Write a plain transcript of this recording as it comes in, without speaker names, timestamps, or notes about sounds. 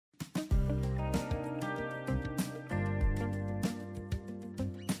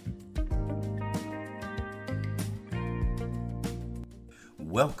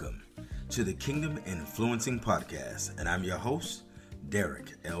Welcome to the Kingdom Influencing Podcast, and I'm your host,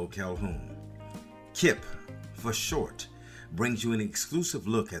 Derek L. Calhoun. KIP, for short, brings you an exclusive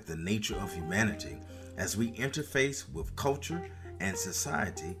look at the nature of humanity as we interface with culture and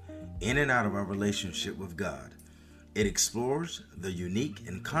society in and out of our relationship with God. It explores the unique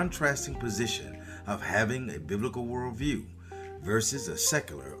and contrasting position of having a biblical worldview versus a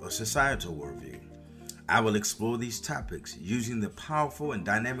secular or societal worldview. I will explore these topics using the powerful and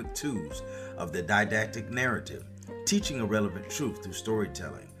dynamic tools of the didactic narrative, teaching a relevant truth through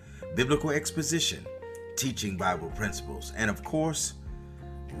storytelling, biblical exposition, teaching Bible principles, and of course,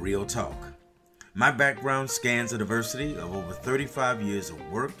 real talk. My background scans a diversity of over 35 years of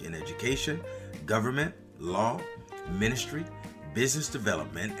work in education, government, law, ministry, business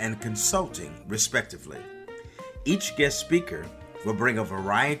development, and consulting, respectively. Each guest speaker will bring a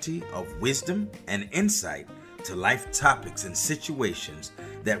variety of wisdom and insight to life topics and situations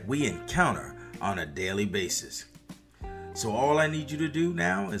that we encounter on a daily basis. So all I need you to do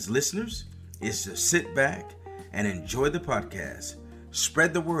now as listeners is to sit back and enjoy the podcast.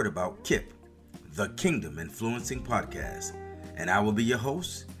 Spread the word about KIP, the Kingdom Influencing Podcast. And I will be your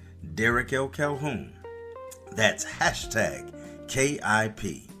host, Derek L. Calhoun. That's hashtag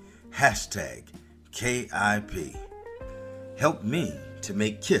KIP, hashtag KIP. Help me to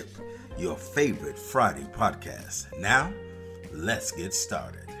make KIP your favorite Friday podcast. Now, let's get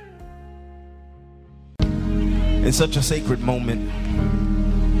started. In such a sacred moment,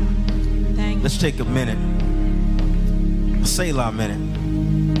 let's take a minute, a Selah minute,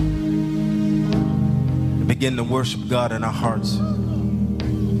 and begin to worship God in our hearts.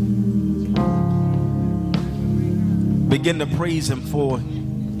 Begin to praise Him for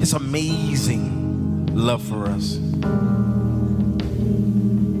His amazing love for us.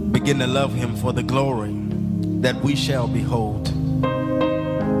 Begin to love Him for the glory that we shall behold.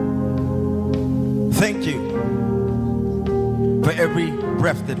 Thank you for every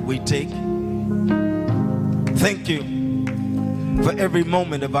breath that we take. Thank you for every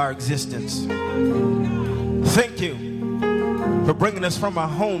moment of our existence. Thank you for bringing us from our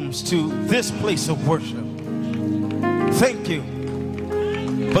homes to this place of worship. Thank you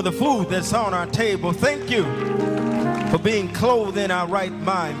for the food that's on our table. Thank you for being clothed in our right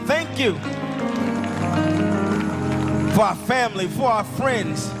mind. Thank you for our family, for our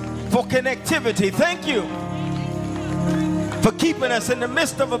friends, for connectivity. Thank you for keeping us in the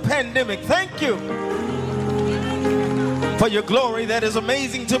midst of a pandemic. Thank you for your glory that is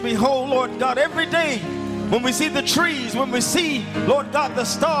amazing to behold, Lord God, every day. When we see the trees, when we see, Lord God, the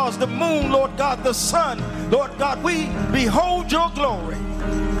stars, the moon, Lord God, the sun, Lord God, we behold your glory.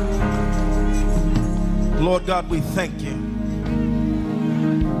 Lord God, we thank you.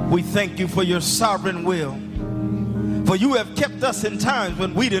 We thank you for your sovereign will. For you have kept us in times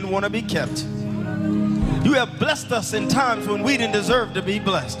when we didn't want to be kept. You have blessed us in times when we didn't deserve to be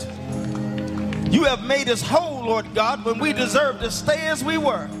blessed. You have made us whole, Lord God, when we deserved to stay as we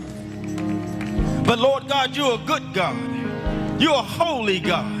were. But Lord God, you're a good God. You're a holy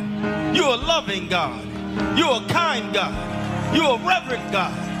God. You're a loving God. You're a kind God. You're a reverent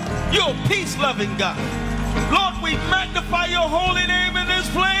God. You're a peace-loving God. Lord, we magnify your holy name in this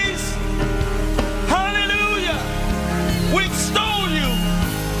place. Hallelujah. We extol you.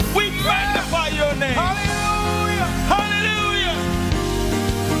 We magnify your name. Hallelujah. Hallelujah.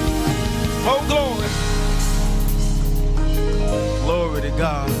 Oh, glory. Glory to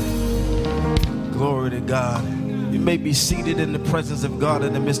God. Glory to God. You may be seated in the presence of God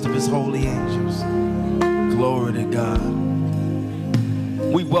in the midst of his holy angels. Glory to God.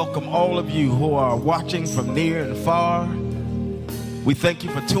 We welcome all of you who are watching from near and far. We thank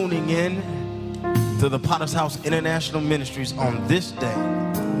you for tuning in to the Potter's House International Ministries on this day.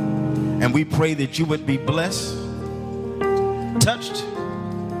 And we pray that you would be blessed, touched,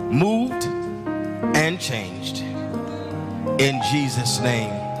 moved, and changed. In Jesus'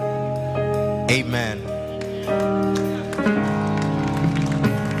 name, amen.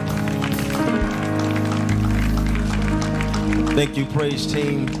 Thank you, praise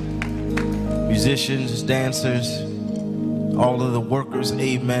team, musicians, dancers, all of the workers,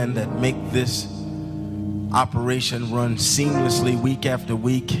 amen, that make this operation run seamlessly week after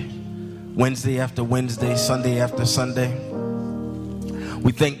week, Wednesday after Wednesday, Sunday after Sunday.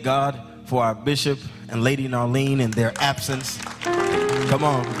 We thank God for our bishop and Lady Narlene in their absence. Come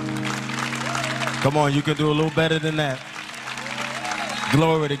on. Come on, you can do a little better than that.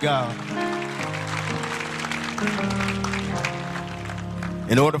 Glory to God.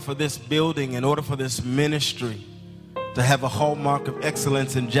 In order for this building, in order for this ministry to have a hallmark of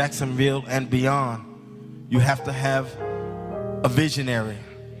excellence in Jacksonville and beyond, you have to have a visionary,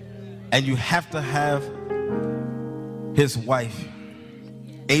 and you have to have his wife.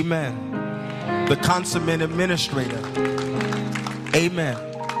 Amen. The consummate administrator. Amen.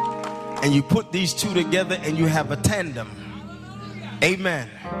 And you put these two together and you have a tandem. Amen.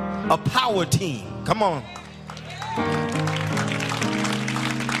 A power team. Come on.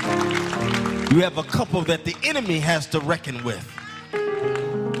 You have a couple that the enemy has to reckon with.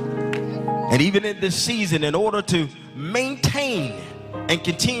 And even in this season, in order to maintain and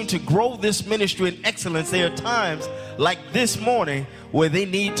continue to grow this ministry in excellence, there are times like this morning where they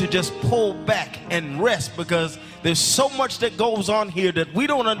need to just pull back and rest, because there's so much that goes on here that we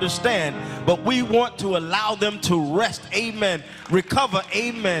don't understand, but we want to allow them to rest. Amen. Recover.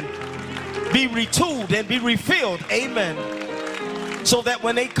 Amen. Be retooled and be refilled. Amen. So that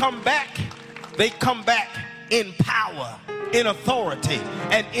when they come back in power, in authority,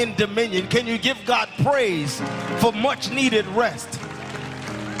 and in dominion. Can you give God praise for much needed rest?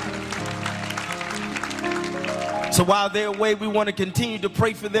 So while they're away, we want to continue to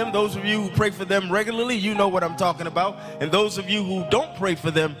pray for them. Those of you who pray for them regularly, you know what I'm talking about. And those of you who don't pray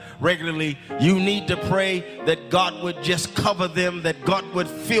for them regularly, you need to pray that God would just cover them, that God would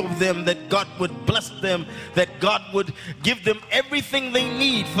fill them, that God would bless them, that God would give them everything they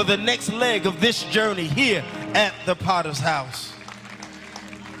need for the next leg of this journey here at the Potter's House.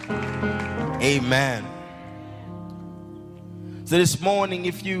 Amen. So this morning,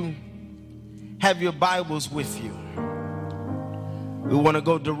 if you have your Bibles with you, we want to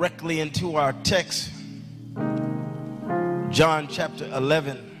go directly into our text, John chapter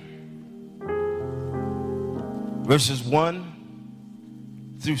 11, verses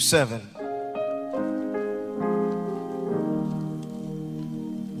 1 through 7.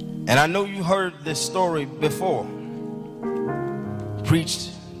 And I know you heard this story before. Preached,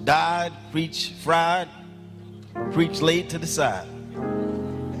 died, preached, fried, preached, laid to the side.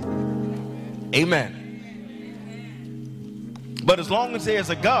 Amen. But as long as there's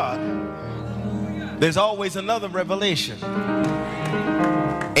a God, there's always another revelation.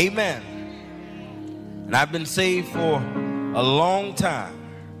 Amen. And I've been saved for a long time.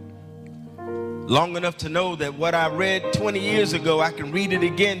 Long enough to know that what I read 20 years ago, I can read it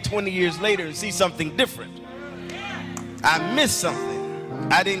again 20 years later and see something different. I missed something.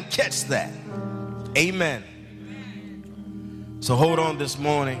 I didn't catch that. Amen. So hold on this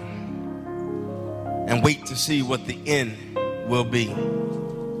morning and wait to see what the end will be.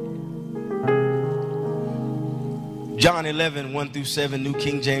 John 11, 1 through 7, New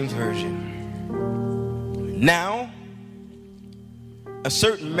King James Version. Now, a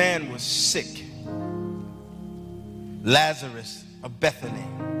certain man was sick, Lazarus of Bethany,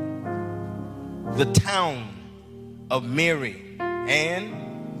 the town of Mary and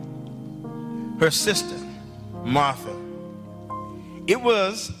her sister Martha. It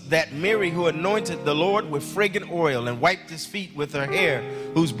was that Mary who anointed the Lord with fragrant oil and wiped his feet with her hair,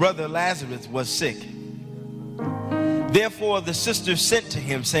 whose brother Lazarus was sick. Therefore the sister sent to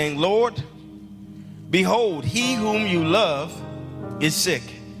him, saying, Lord, behold, he whom you love is sick.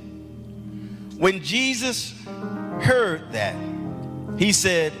 When Jesus heard that, he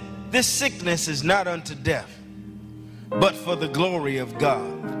said, this sickness is not unto death, but for the glory of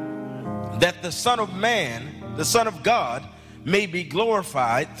God, that the Son of Man, the Son of God, may be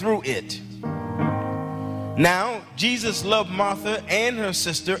glorified through it. Now, Jesus loved Martha and her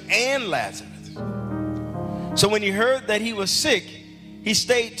sister and Lazarus. So when he heard that he was sick, he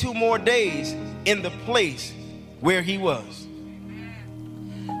stayed 2 more days in the place where he was.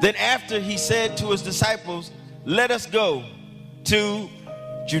 Then after he said to his disciples, let us go to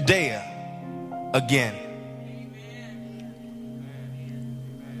Judea again.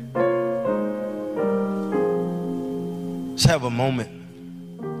 Let's have a moment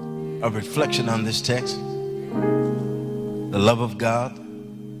of reflection on this text. The love of God.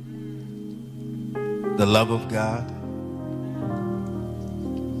 The love of God.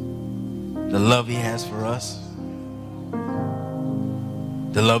 The love he has for us.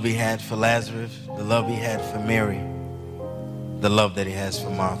 The love he had for Lazarus. The love he had for Mary. The love that he has for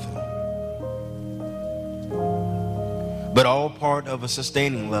Martha. But all part of a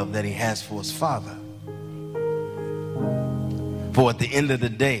sustaining love that he has for his Father. For at the end of the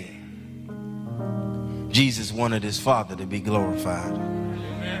day, Jesus wanted his Father to be glorified.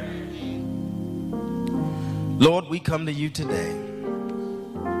 Lord, we come to you today,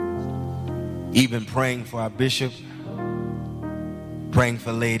 even praying for our bishop, praying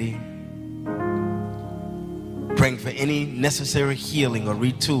for Lady, praying for any necessary healing or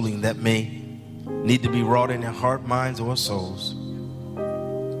retooling that may need to be wrought in their heart, minds, or souls.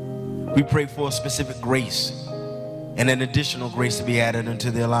 We pray for a specific grace and an additional grace to be added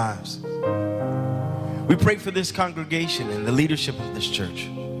into their lives. We pray for this congregation and the leadership of this church.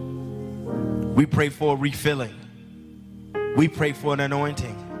 We pray for a refilling. We pray for an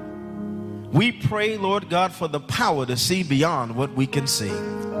anointing. We pray, Lord God, for the power to see beyond what we can see.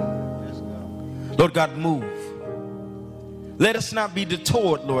 Lord God, move. Let us not be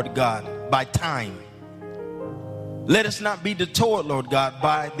detoured, Lord God, by time. Let us not be detoured, Lord God,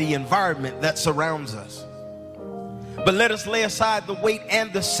 by the environment that surrounds us. But let us lay aside the weight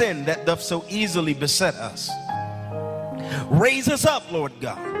and the sin that doth so easily beset us. Raise us up, Lord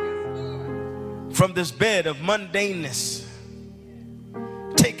God, from this bed of mundaneness.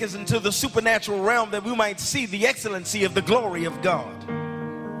 Take us into the supernatural realm that we might see the excellency of the glory of God.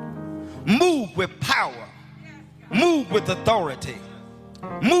 Move with power. Move with authority.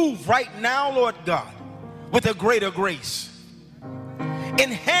 Move right now, Lord God, with a greater grace.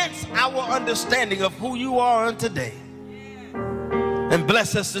 Enhance our understanding of who you are on today. And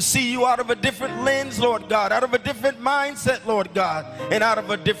bless us to see you out of a different lens, Lord God, out of a different mindset, Lord God, and out of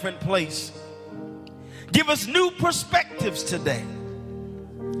a different place. Give us new perspectives today,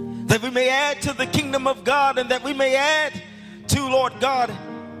 that we may add to the kingdom of God, and that we may add to, Lord God,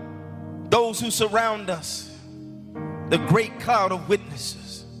 those who surround us, the great cloud of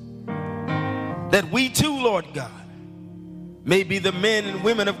witnesses, that we too, Lord God, may be the men and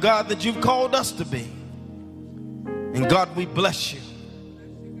women of God that you've called us to be. And God, we bless you.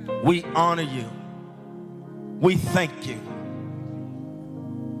 We honor you. We thank you.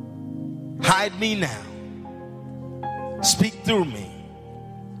 Hide me now. Speak through me.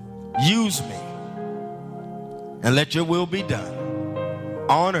 Use me. And let your will be done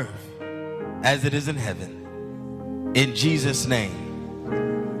on earth as it is in heaven. In Jesus'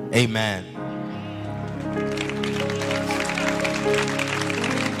 name, amen.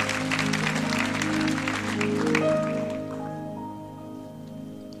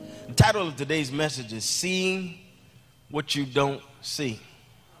 The title of today's message is Seeing What You Don't See.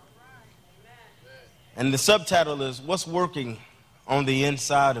 And the subtitle is What's Working on the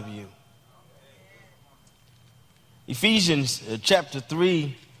Inside of You. Ephesians chapter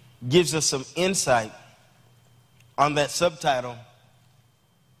 3 gives us some insight on that subtitle,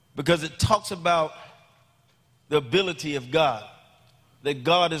 because it talks about the ability of God, that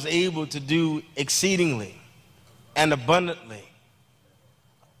God is able to do exceedingly and abundantly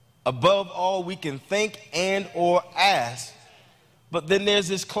above all we can think and or ask. But then there's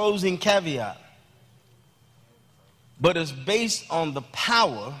this closing caveat. But it's based on the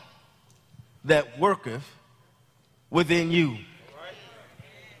power that worketh within you.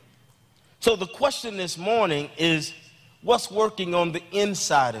 So the question this morning is, what's working on the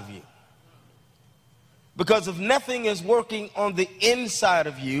inside of you? Because if nothing is working on the inside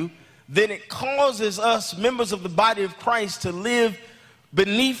of you, then it causes us, members of the body of Christ, to live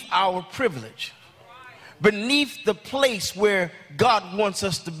beneath our privilege, beneath the place where God wants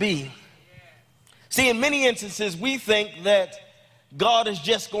us to be. See, in many instances, we think that God is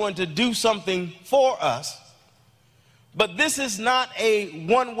just going to do something for us, but this is not a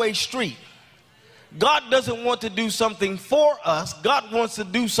one-way street. God doesn't want to do something for us. God wants to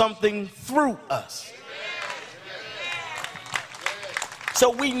do something through us. So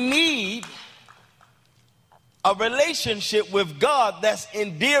we need a relationship with God that's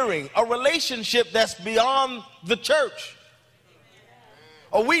endearing, a relationship that's beyond the church.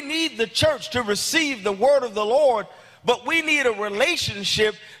 Or we need the church to receive the word of the Lord, but we need a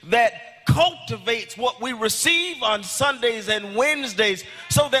relationship that cultivates what we receive on Sundays and Wednesdays,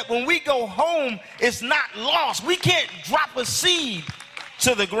 so that when we go home, it's not lost. We can't drop a seed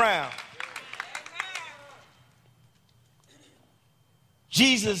to the ground.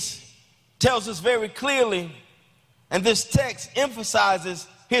 Jesus tells us very clearly, and this text emphasizes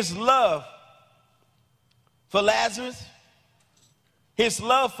his love for Lazarus, his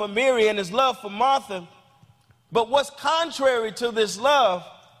love for Mary, and his love for Martha. But what's contrary to this love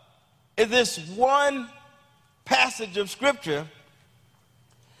is this one passage of scripture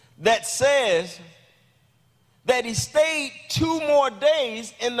that says that he stayed 2 more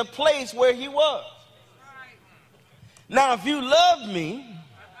days in the place where he was. Now, if you love me,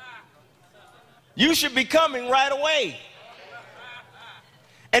 you should be coming right away.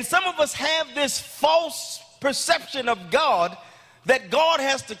 And some of us have this false perception of God, that God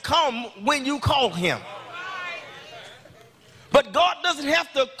has to come when you call him. But God doesn't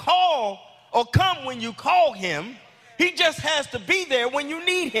have to call or come when you call him. He just has to be there when you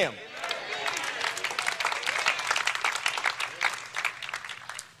need him.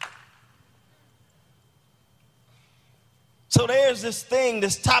 So there's this thing,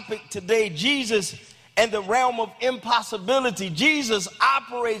 this topic today, Jesus and the realm of impossibility. Jesus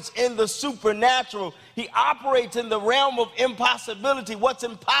operates in the supernatural. He operates in the realm of impossibility. What's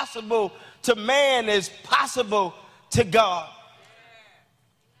impossible to man is possible to God.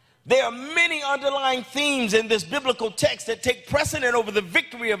 There are many underlying themes in this biblical text that take precedent over the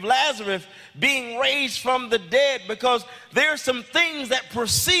victory of Lazarus being raised from the dead, because there are some things that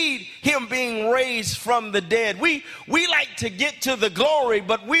precede him being raised from the dead. We like to get to the glory,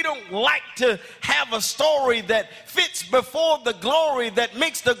 but we don't like to have a story that fits before the glory that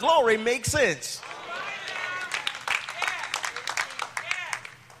makes the glory make sense.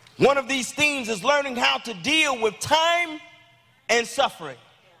 One of these themes is learning how to deal with time and suffering.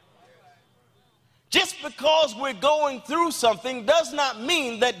 Just because we're going through something does not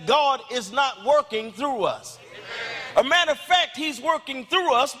mean that God is not working through us. A matter of fact, he's working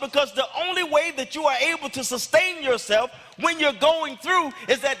through us, because the only way that you are able to sustain yourself when you're going through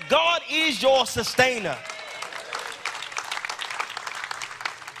is that God is your sustainer.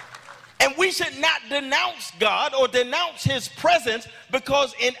 And we should not denounce God or denounce his presence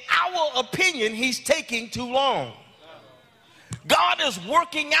because, in our opinion, he's taking too long. God is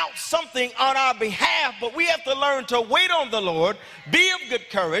working out something on our behalf, but we have to learn to wait on the Lord, be of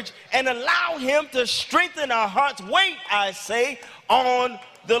good courage, and allow him to strengthen our hearts. Wait, I say, on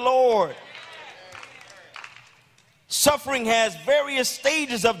the Lord. Suffering has various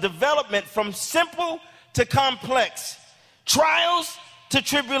stages of development, from simple to complex, trials to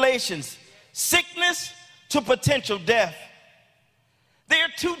tribulations, sickness to potential death. There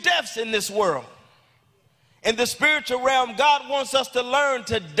are two deaths in this world. In the spiritual realm, God wants us to learn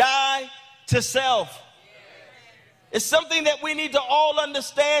to die to self. It's something that we need to all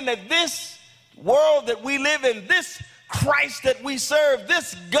understand, that this world that we live in, this Christ that we serve,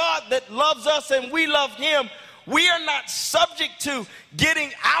 this God that loves us and we love him, we are not subject to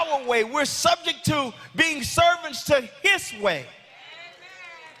getting our way. We're subject to being servants to his way.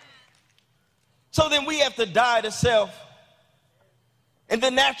 So then we have to die to self. In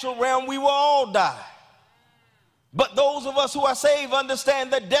the natural realm, we will all die. But those of us who are saved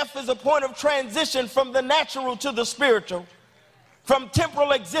understand that death is a point of transition from the natural to the spiritual, from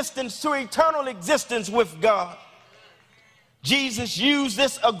temporal existence to eternal existence with God. Jesus used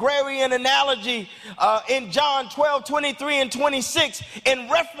this agrarian analogy in John 12:23 and 26 in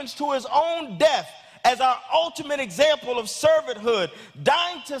reference to his own death as our ultimate example of servanthood,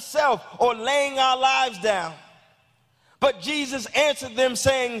 dying to self or laying our lives down. But Jesus answered them,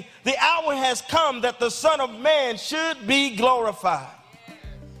 saying, the hour has come that the Son of Man should be glorified.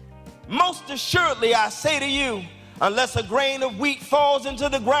 Most assuredly, I say to you, unless a grain of wheat falls into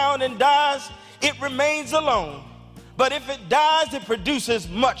the ground and dies, it remains alone. But if it dies, it produces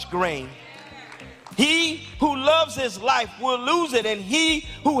much grain. He who loves his life will lose it, and he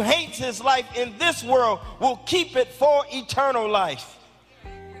who hates his life in this world will keep it for eternal life.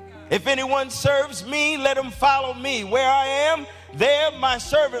 If anyone serves me, let him follow me. Where I am, there my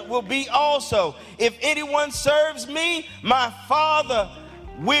servant will be also. If anyone serves me, my Father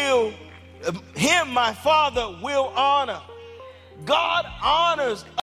will honor. God honors